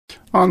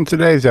On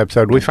today's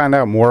episode, we find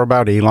out more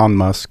about Elon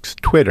Musk's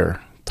Twitter.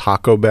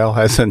 Taco Bell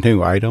has a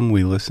new item.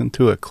 We listen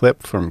to a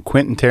clip from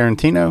Quentin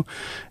Tarantino,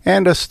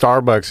 and a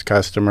Starbucks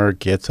customer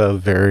gets a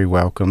very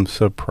welcome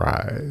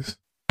surprise.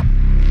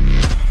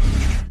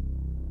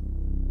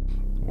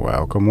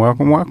 Welcome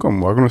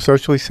to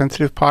Socially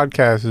Sensitive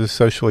Podcast. This is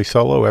Socially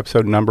Solo,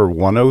 episode number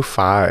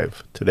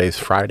 105. Today's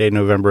Friday,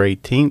 November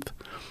 18th,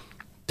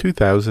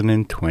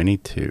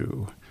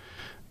 2022.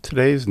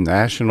 Today's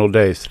National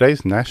Days.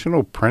 Today's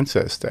National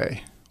Princess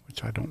Day,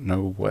 which I don't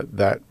know what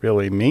that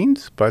really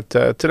means, but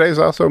today's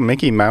also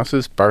Mickey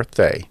Mouse's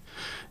birthday.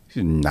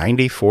 He's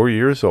 94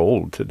 years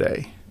old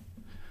today.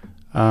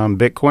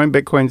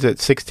 Bitcoin's at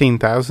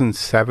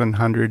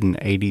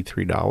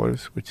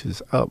 $16,783, which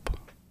is up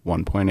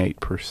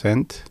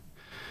 1.8%.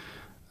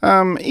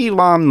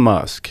 Elon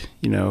Musk,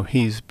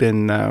 he's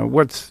been,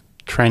 what's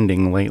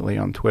trending lately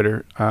on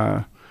Twitter,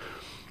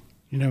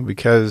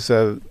 because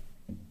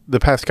the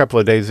past couple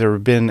of days there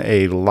have been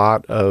a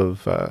lot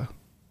of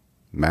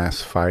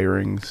mass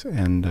firings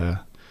and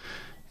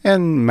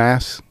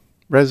mass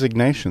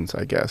resignations,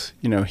 I guess.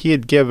 He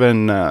had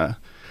given the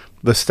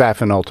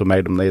staff an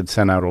ultimatum. They had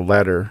sent out a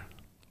letter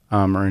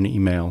or an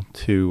email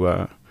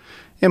to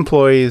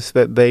employees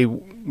that they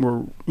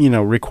were,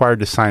 required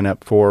to sign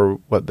up for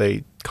what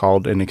they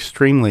called an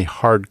extremely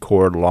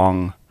hardcore,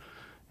 long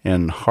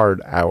and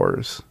hard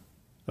hours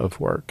of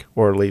work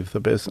or leave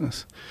the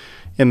business.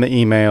 In the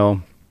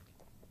email,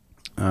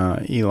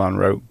 Elon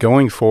wrote,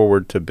 "Going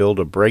forward to build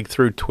a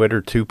breakthrough Twitter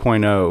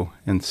 2.0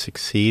 and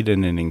succeed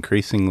in an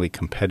increasingly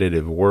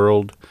competitive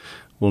world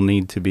will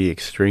need to be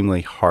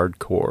extremely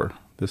hardcore.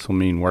 This will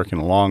mean working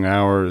long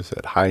hours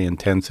at high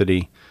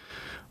intensity.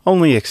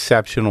 Only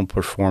exceptional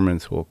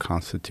performance will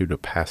constitute a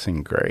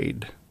passing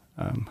grade."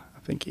 I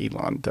think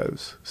Elon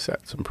does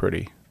set some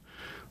pretty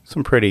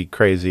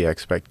crazy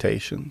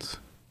expectations.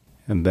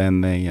 And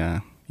then they,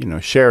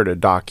 shared a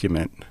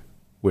document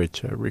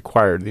which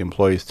required the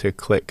employees to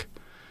click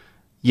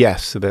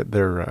yes, that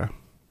they're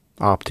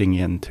opting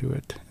into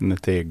it and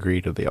that they agree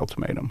to the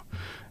ultimatum.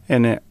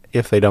 And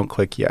if they don't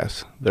click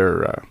yes,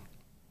 they're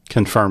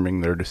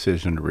confirming their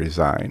decision to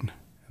resign.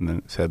 And then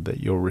it said that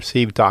you'll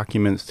receive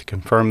documents to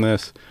confirm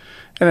this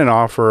and an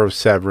offer of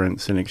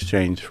severance in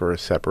exchange for a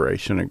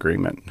separation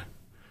agreement.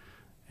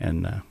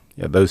 And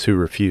those who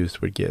refused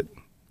would get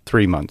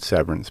 3 months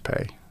severance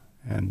pay.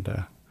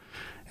 And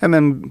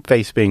then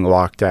face being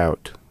locked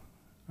out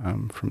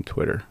from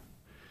Twitter.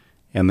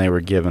 And they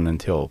were given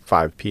until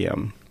 5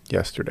 p.m.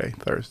 yesterday,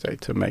 Thursday,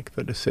 to make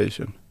the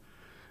decision.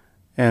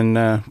 And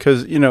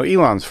because,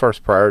 Elon's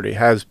first priority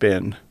has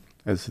been,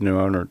 as the new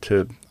owner,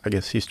 I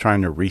guess he's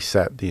trying to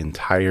reset the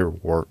entire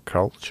work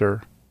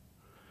culture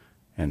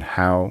and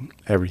how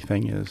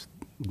everything is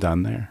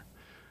done there.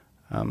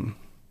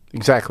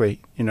 Exactly,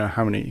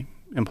 how many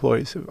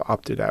employees have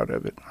opted out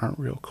of it aren't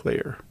real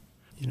clear.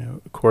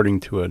 According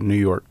to a New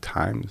York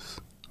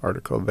Times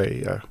article,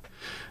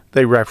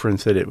 they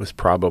referenced that it was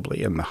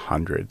probably in the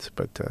hundreds,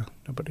 but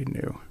nobody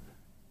knew.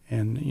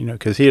 And,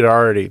 because he had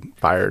already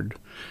fired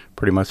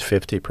pretty much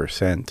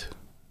 50%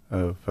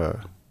 of the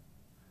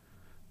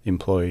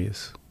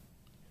employees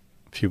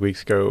a few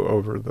weeks ago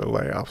over the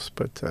layoffs.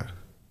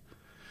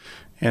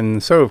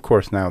 And so, of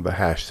course, now the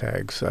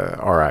hashtags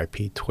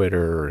RIP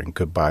Twitter and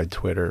Goodbye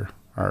Twitter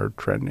are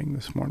trending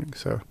this morning.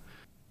 So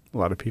a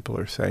lot of people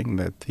are saying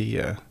that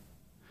the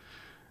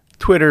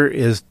Twitter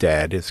is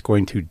dead. It's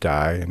going to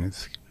die, and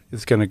it's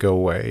going to go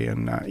away,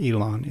 and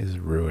Elon is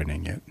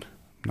ruining it. I'm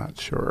not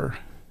sure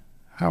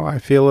how I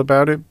feel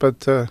about it,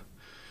 but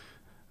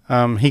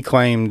he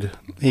claimed,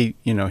 he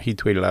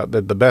tweeted out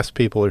that the best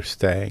people are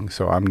staying,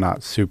 so I'm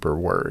not super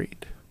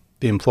worried.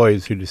 The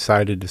employees who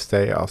decided to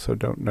stay also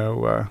don't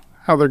know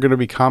how they're going to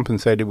be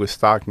compensated with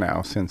stock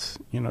now since,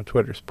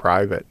 Twitter's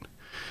private.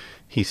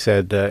 He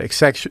said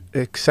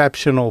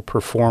exceptional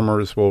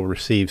performers will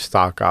receive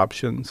stock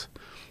options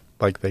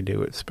like they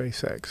do at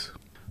SpaceX.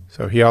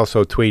 So he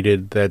also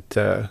tweeted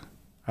that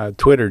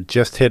Twitter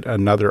just hit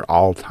another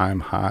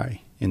all-time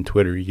high in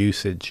Twitter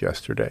usage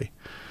yesterday.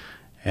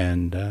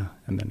 And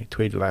then he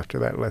tweeted after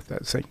that, let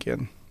that sink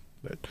in.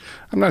 But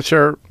I'm not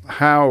sure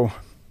how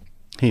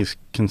he's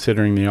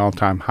considering the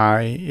all-time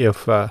high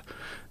if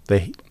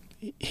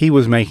he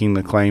was making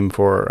the claim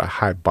for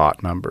high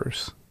bot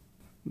numbers.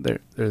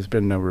 There's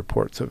been no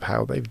reports of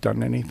how they've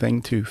done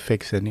anything to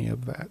fix any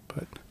of that.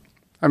 But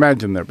I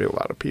imagine there'll be a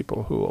lot of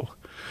people who will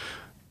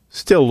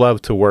still love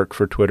to work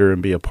for Twitter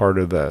and be a part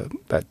of that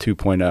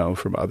 2.0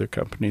 from other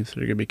companies that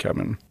are going to be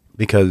coming,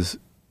 because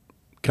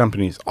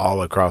companies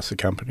all across the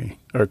country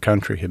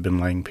have been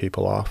laying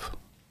people off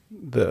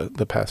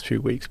the past few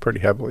weeks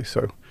pretty heavily.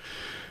 So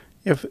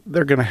if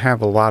they're going to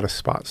have a lot of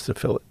spots to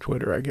fill at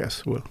Twitter, I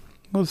guess we'll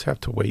just have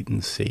to wait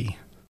and see.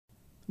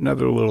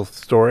 Another little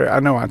story.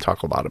 I know I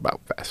talk a lot about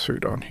fast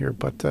food on here,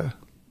 but I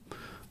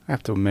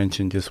have to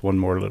mention just one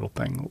more little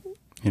thing.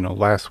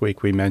 Last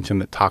week we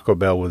mentioned that Taco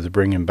Bell was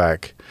bringing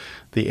back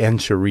the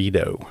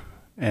Enchilito,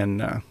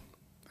 and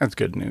that's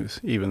good news,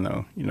 even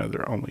though,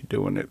 they're only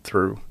doing it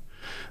through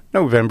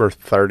November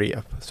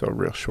 30th. So a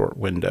real short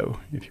window.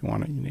 If you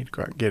want it, you need to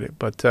go out and get it.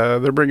 But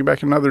they're bringing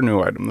back another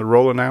new item. They're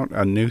rolling out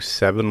a new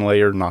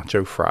 7-layer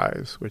nacho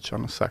fries, which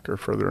I'm a sucker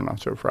for their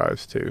nacho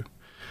fries too.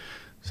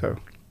 So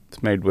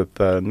it's made with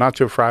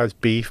nacho fries,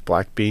 beef,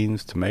 black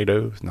beans,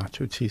 tomatoes,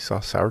 nacho cheese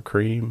sauce, sour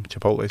cream,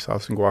 chipotle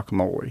sauce, and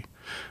guacamole,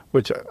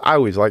 which I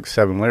always liked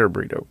 7-layer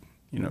burrito,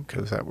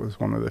 because that was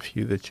one of the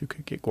few that you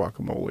could get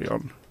guacamole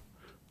on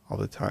all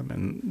the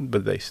time.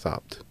 But they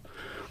stopped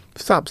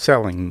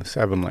selling the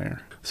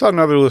 7-layer. Saw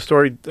another little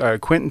story.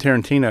 Quentin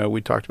Tarantino,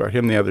 we talked about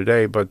him the other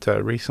day, but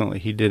recently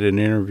he did an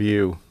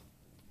interview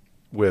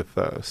with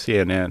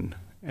CNN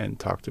and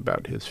talked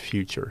about his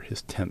future,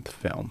 his 10th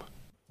film.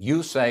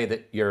 You say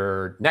that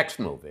your next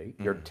movie,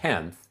 your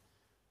 10th,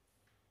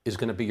 is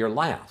going to be your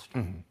last.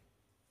 Mm-hmm.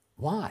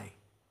 Why?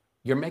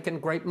 You're making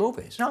great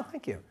movies. No,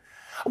 thank you.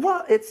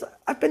 Well,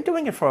 I've been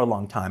doing it for a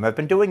long time. I've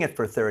been doing it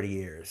for 30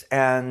 years.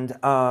 And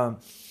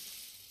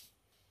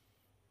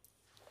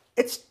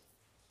it's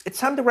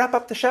time to wrap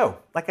up the show.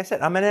 Like I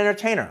said, I'm an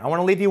entertainer. I want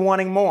to leave you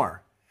wanting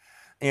more,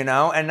 and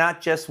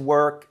not just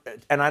work.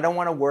 And I don't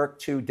want to work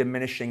to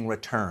diminishing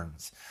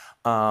returns.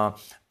 I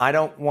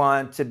don't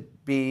want to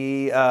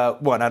be, I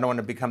don't want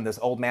to become this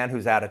old man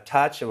who's out of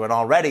touch. When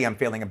already I'm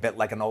feeling a bit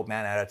like an old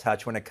man out of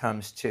touch when it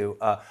comes to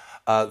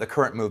the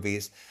current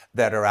movies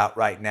that are out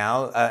right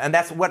now. And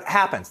that's what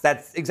happens.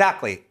 That's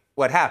exactly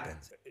what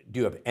happens. Do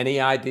you have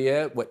any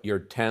idea what your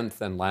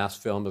 10th and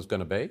last film is going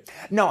to be?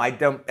 No, I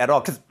don't at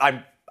all, because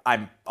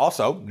I'm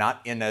also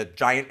not in a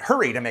giant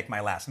hurry to make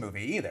my last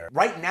movie either.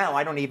 Right now,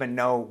 I don't even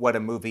know what a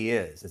movie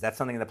is. Is that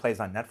something that plays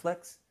on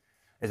Netflix?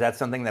 Is that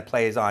something that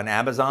plays on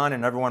Amazon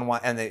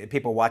and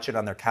people watch it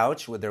on their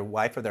couch with their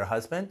wife or their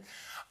husband?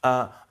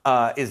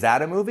 Is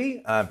that a movie?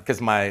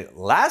 Because my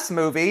last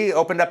movie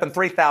opened up in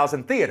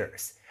 3,000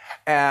 theaters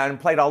and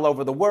played all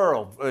over the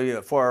world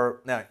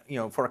for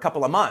a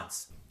couple of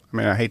months. I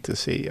mean, I hate to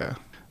see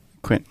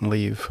Quentin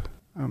leave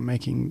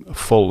making a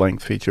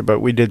full-length feature,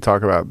 but we did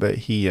talk about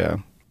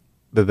that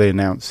that they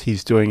announced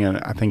he's doing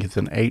I think it's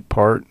an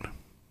 8-part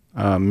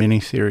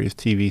miniseries,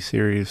 TV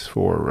series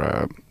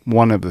for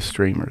one of the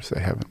streamers they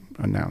haven't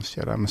announced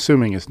yet. I'm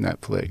assuming it's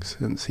Netflix,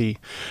 since he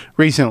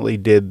recently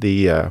did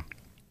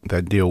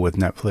that deal with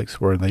Netflix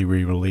where they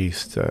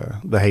re-released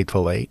The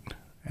Hateful Eight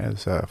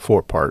as a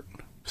 4-part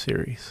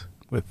series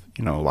with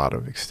a lot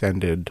of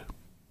extended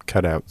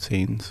cutout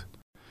scenes.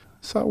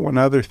 Saw one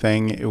other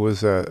thing. It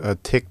was a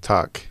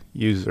TikTok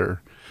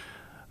user,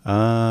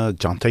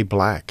 Jonte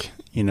Black.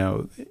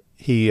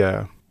 He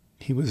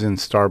was in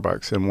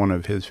Starbucks, and one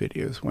of his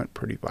videos went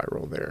pretty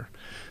viral there.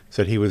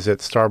 Said he was at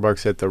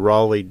Starbucks at the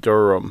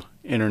Raleigh-Durham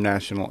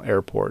International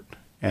Airport,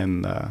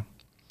 and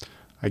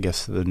I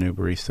guess the new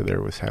barista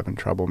there was having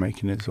trouble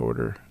making his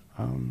order.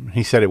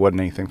 He said it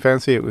wasn't anything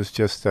fancy. It was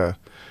just what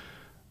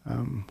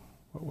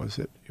was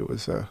it? It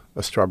was a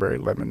strawberry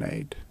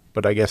lemonade.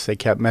 But I guess they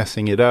kept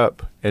messing it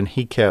up, and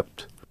he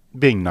kept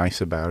being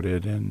nice about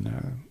it,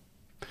 and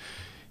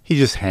he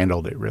just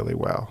handled it really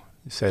well.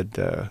 He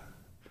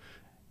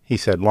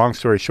said, long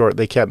story short,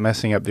 they kept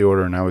messing up the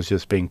order, and I was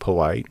just being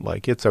polite.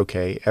 Like, it's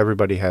okay.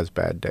 Everybody has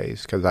bad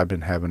days, because I've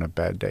been having a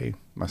bad day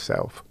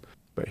myself.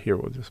 But here,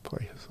 we'll just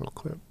play his little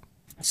clip.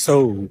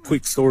 So,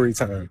 quick story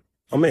time.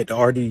 I'm at the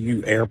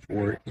RDU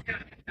airport,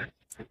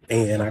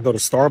 and I go to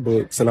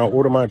Starbucks, and I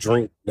order my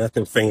drink,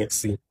 nothing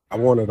fancy. I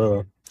wanted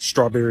a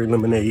strawberry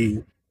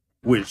lemonade,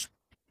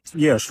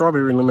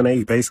 strawberry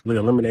lemonade, basically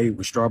a lemonade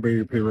with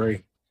strawberry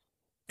puree.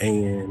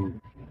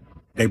 And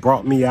they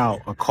brought me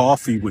out a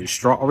coffee with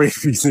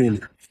strawberries in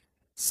it.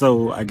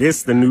 So I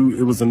guess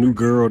it was a new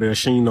girl there.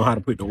 She didn't know how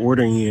to put the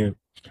order in.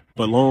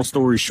 But long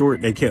story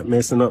short, they kept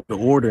messing up the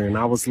order. And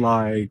I was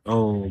like,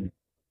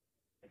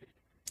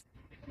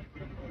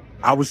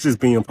 I was just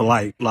being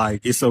polite.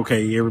 Like, it's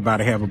okay,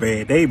 everybody have a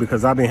bad day,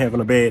 because I've been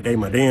having a bad day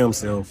my damn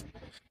self.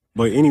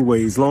 But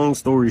anyways, long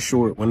story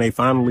short, when they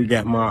finally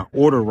got my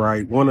order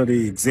right, one of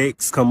the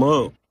execs come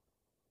up,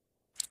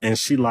 and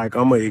she like,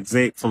 I'm an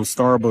exec from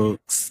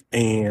Starbucks,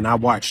 and I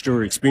watched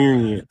your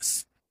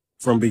experience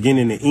from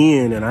beginning to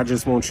end, and I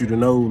just want you to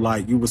know,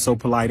 like, you were so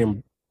polite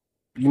and,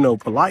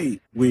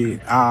 polite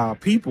with our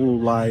people,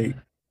 like,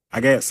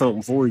 I got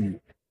something for you.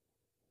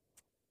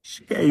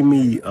 She gave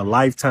me a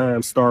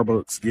lifetime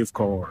Starbucks gift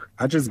card.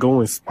 I just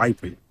go and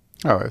swipe it.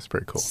 Oh, that's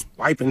pretty cool.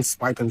 Swiping,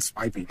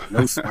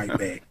 no swipe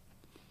back.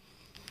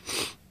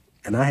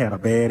 And I had a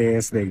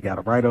badass day. Got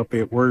it right up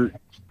at work.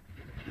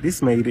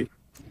 This made it.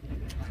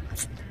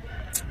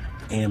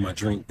 And my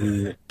drink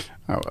good.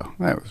 Oh, well,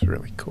 that was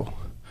really cool.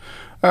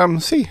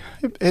 See,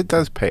 it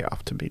does pay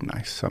off to be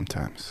nice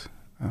sometimes.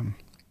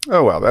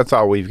 Oh, well, that's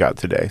all we've got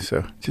today.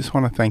 So just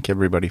want to thank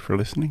everybody for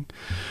listening.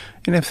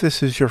 And if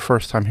this is your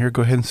first time here,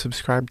 go ahead and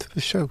subscribe to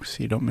the show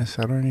so you don't miss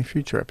out on any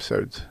future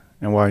episodes.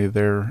 And while you're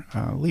there,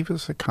 leave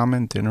us a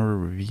comment and a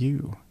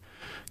review,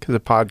 because the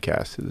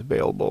podcast is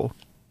available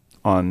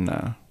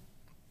on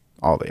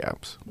all the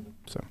apps.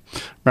 So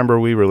remember,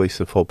 we release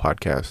a full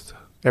podcast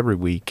every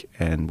week,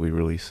 and we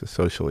release the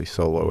Socially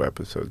Solo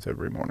episodes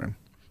every morning.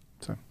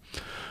 So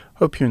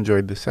hope you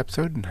enjoyed this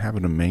episode, and have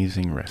an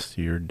amazing rest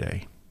of your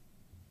day.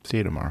 See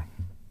you tomorrow.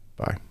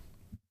 Bye.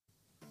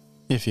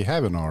 If you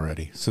haven't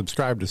already,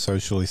 subscribe to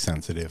Socially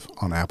Sensitive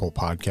on Apple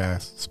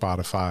Podcasts,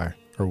 Spotify,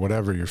 or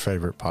whatever your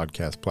favorite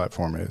podcast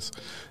platform is.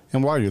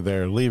 And while you're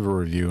there, leave a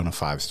review and a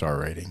 5-star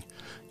rating.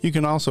 You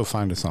can also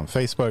find us on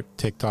Facebook,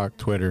 TikTok,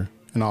 Twitter,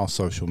 and all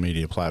social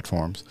media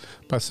platforms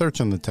by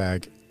searching the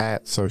tag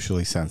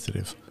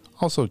 @SociallySensitive.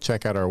 Also,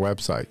 check out our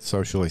website,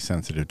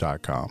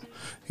 sociallysensitive.com,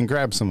 and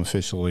grab some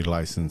officially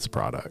licensed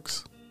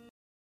products.